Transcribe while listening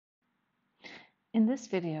In this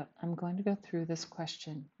video, I'm going to go through this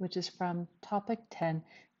question, which is from topic 10.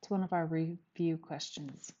 It's one of our review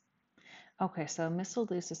questions. Okay, so a missile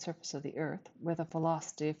leaves the surface of the Earth with a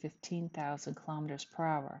velocity of 15,000 kilometers per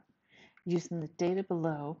hour. Using the data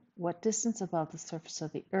below, what distance above the surface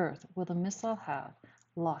of the Earth will the missile have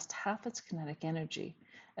lost half its kinetic energy,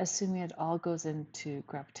 assuming it all goes into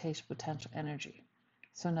gravitational potential energy?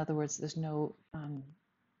 So in other words, there's no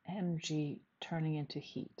energy turning into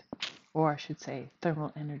heat, or I should say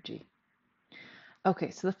thermal energy.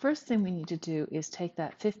 Okay, so the first thing we need to do is take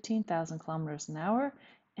that 15,000 kilometers an hour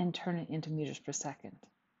and turn it into meters per second.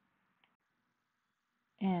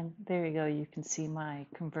 And there you go, you can see my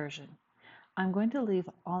conversion. I'm going to leave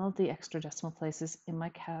all of the extra decimal places in my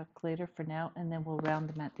calculator for now, and then we'll round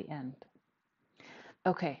them at the end.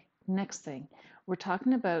 Okay, next thing. We're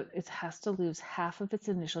talking about it has to lose half of its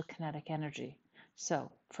initial kinetic energy.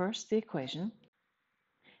 So first the equation,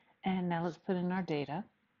 and now let's put in our data.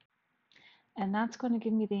 And that's going to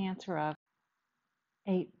give me the answer of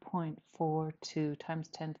 8.42 times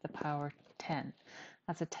 10 to the power 10.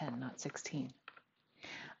 That's a 10, not 16.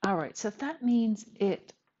 All right, so if that means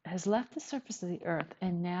it has left the surface of the Earth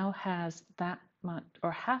and now has that much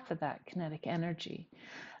or half of that kinetic energy,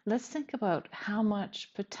 let's think about how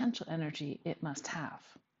much potential energy it must have.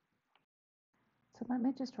 So let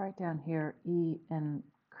me just write down here E in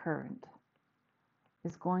current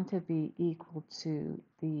is going to be equal to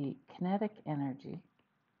the kinetic energy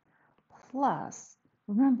plus,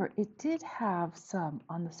 remember, it did have some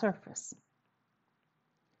on the surface.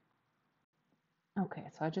 Okay,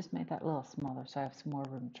 so I just made that a little smaller so I have some more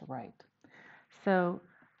room to write. So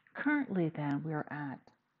currently then we're at,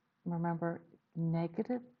 remember,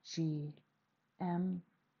 negative G m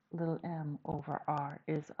little m over r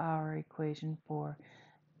is our equation for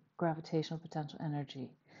gravitational potential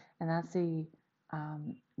energy. And that's the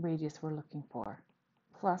radius we're looking for,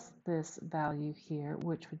 plus this value here,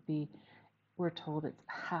 which would be, we're told it's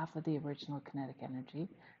half of the original kinetic energy.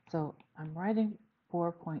 So I'm writing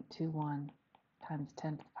 4.21 times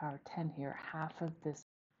 10 to the power 10 here, half of this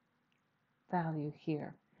value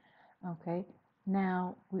here. Okay,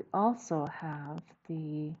 now we also have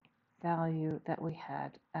the value that we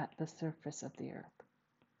had at the surface of the Earth.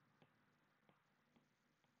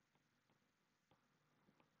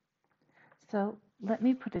 So let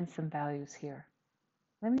me put in some values here.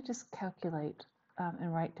 Let me just calculate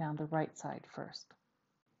and write down the right side first.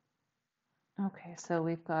 Okay, so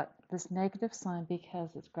we've got this negative sign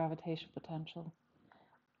because it's gravitational potential.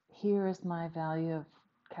 Here is my value of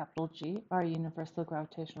capital G, our universal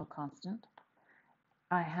gravitational constant.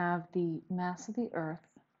 I have the mass of the Earth,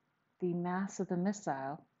 the mass of the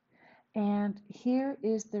missile, and here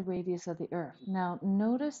is the radius of the Earth. Now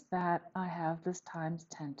notice that I have this times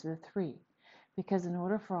 10 to the 3, because in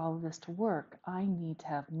order for all of this to work, I need to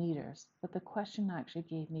have meters, but the question actually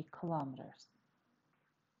gave me kilometers.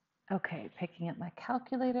 Okay, picking up my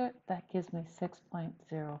calculator, that gives me 6.05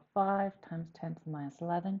 times 10 to the minus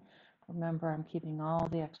 11. Remember, I'm keeping all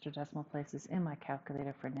the extra decimal places in my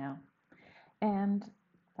calculator for now. And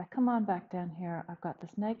if I come on back down here, I've got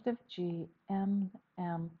this negative G m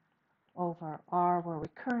over r where we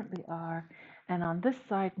currently are. And on this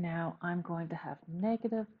side now, I'm going to have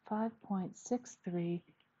negative 5.63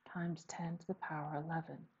 times 10 to the power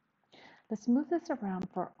 11. Let's move this around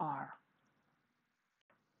for r.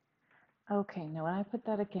 Okay, now when I put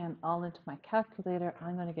that again all into my calculator,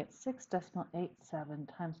 I'm going to get 6.87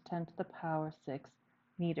 times 10 to the power 6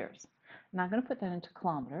 meters. Now I'm going to put that into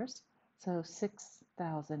kilometers, so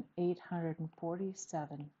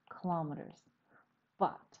 6,847 kilometers.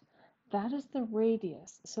 But that is the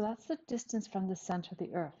radius, so that's the distance from the center of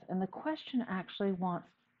the Earth. And the question actually wants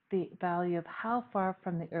the value of how far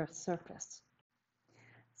from the Earth's surface.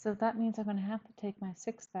 So that means I'm going to have to take my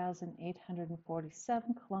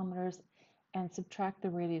 6,847 kilometers and subtract the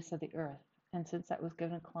radius of the Earth. And since that was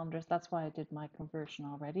given in kilometers, that's why I did my conversion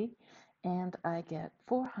already. And I get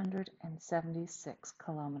 476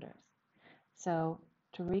 kilometers. So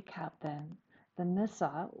to recap then, the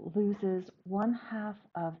missile loses 1/2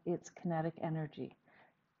 of its kinetic energy.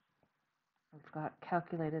 We've got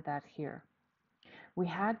calculated that here. We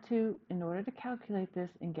had to, in order to calculate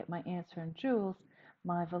this and get my answer in joules,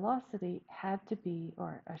 my velocity had to be,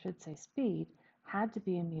 or I should say speed, had to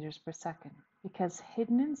be in meters per second, because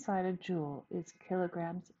hidden inside a joule is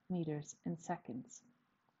kilograms, meters, and seconds.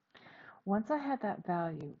 Once I had that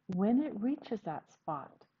value, when it reaches that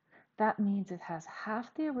spot, that means it has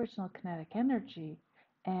half the original kinetic energy,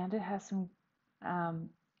 and it has some,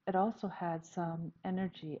 it also had some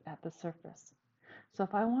energy at the surface. So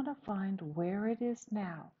if I want to find where it is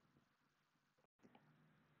now,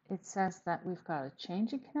 it says that we've got a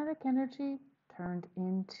change in kinetic energy turned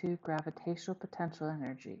into gravitational potential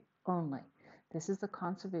energy only. This is the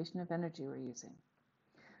conservation of energy we're using.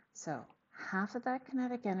 So half of that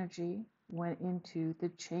kinetic energy went into the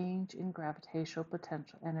change in gravitational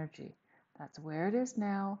potential energy. That's where it is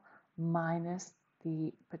now, minus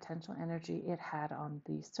the potential energy it had on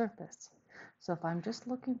the surface. So if I'm just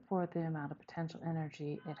looking for the amount of potential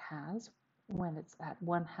energy it has when it's at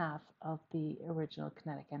 1/2 of the original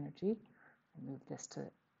kinetic energy, move this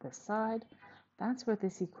to this side, that's where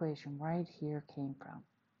this equation right here came from.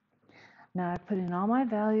 Now I put in all my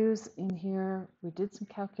values in here. We did some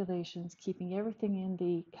calculations, keeping everything in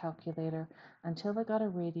the calculator until I got a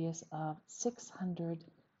radius of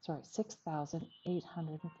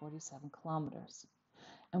 6,847 kilometers.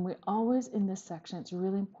 And we always, in this section, it's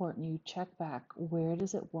really important you check back where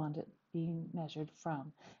does it want it being measured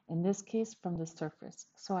from. In this case, from the surface.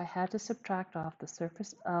 So I had to subtract off the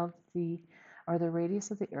surface of the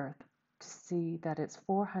radius of the Earth to see that it's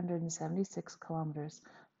 476 kilometers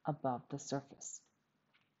above the surface.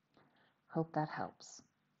 Hope that helps.